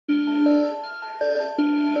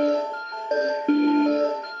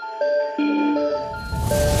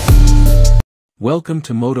Welcome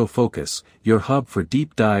to Moto Focus, your hub for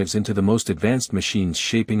deep dives into the most advanced machines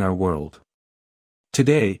shaping our world.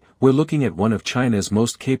 Today, we're looking at one of China's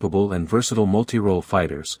most capable and versatile multirole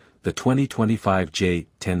fighters, the 2025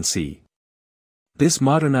 J-10C. This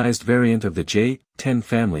modernized variant of the J-10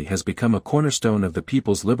 family has become a cornerstone of the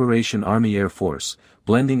People's Liberation Army Air Force,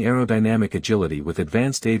 blending aerodynamic agility with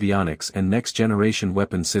advanced avionics and next-generation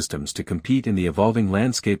weapon systems to compete in the evolving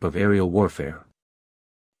landscape of aerial warfare.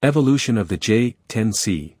 Evolution of the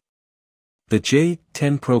J-10C. The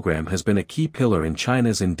J-10 program has been a key pillar in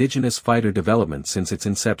China's indigenous fighter development since its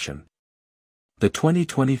inception. The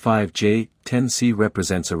 2025 J-10C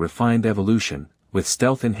represents a refined evolution, with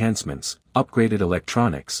stealth enhancements, upgraded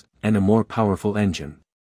electronics, and a more powerful engine.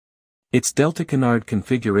 Its Delta Canard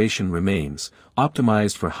configuration remains,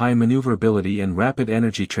 optimized for high maneuverability and rapid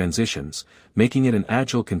energy transitions, making it an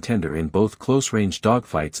agile contender in both close-range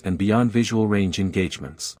dogfights and beyond visual range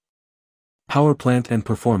engagements. Powerplant and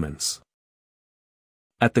performance.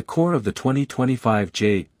 At the core of the 2025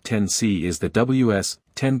 J-10C is the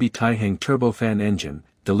WS-10B Taiheng turbofan engine,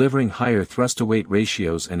 delivering higher thrust-to-weight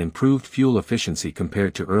ratios and improved fuel efficiency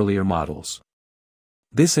compared to earlier models.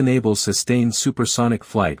 This enables sustained supersonic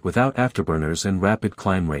flight without afterburners and rapid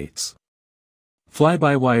climb rates.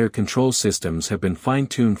 Fly-by-wire control systems have been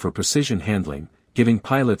fine-tuned for precision handling, giving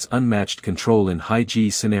pilots unmatched control in high-G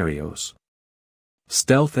scenarios.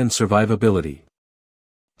 Stealth and survivability.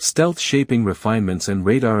 Stealth shaping refinements and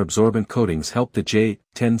radar-absorbent coatings help the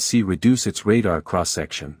J-10C reduce its radar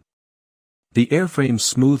cross-section. The airframe's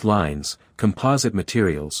smooth lines, composite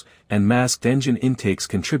materials, and masked engine intakes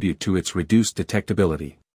contribute to its reduced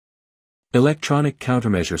detectability. Electronic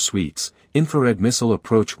countermeasure suites, infrared missile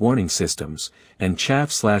approach warning systems, and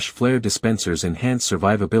chaff/flare dispensers enhance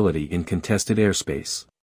survivability in contested airspace.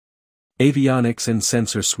 Avionics and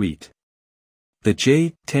sensor suite. The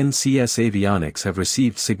J-10C's avionics have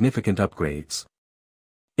received significant upgrades.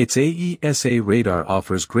 Its AESA radar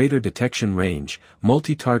offers greater detection range,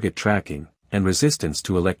 multi-target tracking, and resistance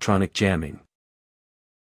to electronic jamming.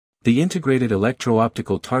 The integrated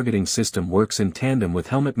electro-optical targeting system works in tandem with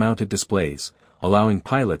helmet-mounted displays, allowing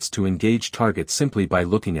pilots to engage targets simply by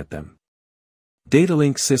looking at them. Data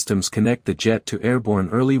link systems connect the jet to airborne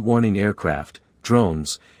early warning aircraft,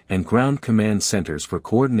 drones, and ground command centers for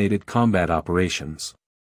coordinated combat operations.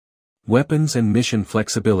 Weapons and mission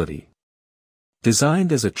flexibility.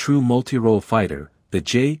 Designed as a true multirole fighter, the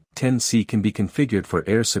J-10C can be configured for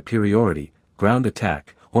air superiority, ground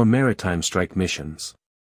attack, or maritime strike missions.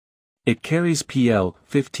 It carries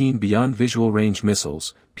PL-15 beyond visual range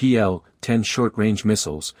missiles, PL-10 short-range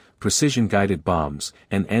missiles, precision-guided bombs,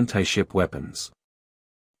 and anti-ship weapons.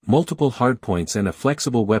 Multiple hardpoints and a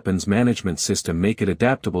flexible weapons management system make it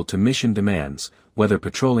adaptable to mission demands, whether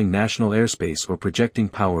patrolling national airspace or projecting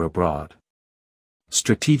power abroad.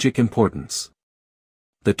 Strategic importance.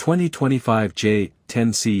 The 2025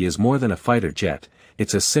 J-10C is more than a fighter jet,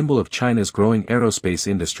 it's a symbol of China's growing aerospace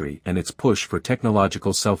industry and its push for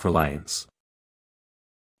technological self-reliance.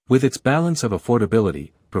 With its balance of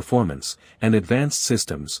affordability, performance, and advanced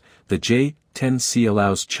systems, the J-10C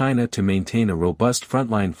allows China to maintain a robust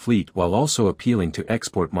frontline fleet while also appealing to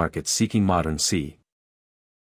export markets seeking modern sea.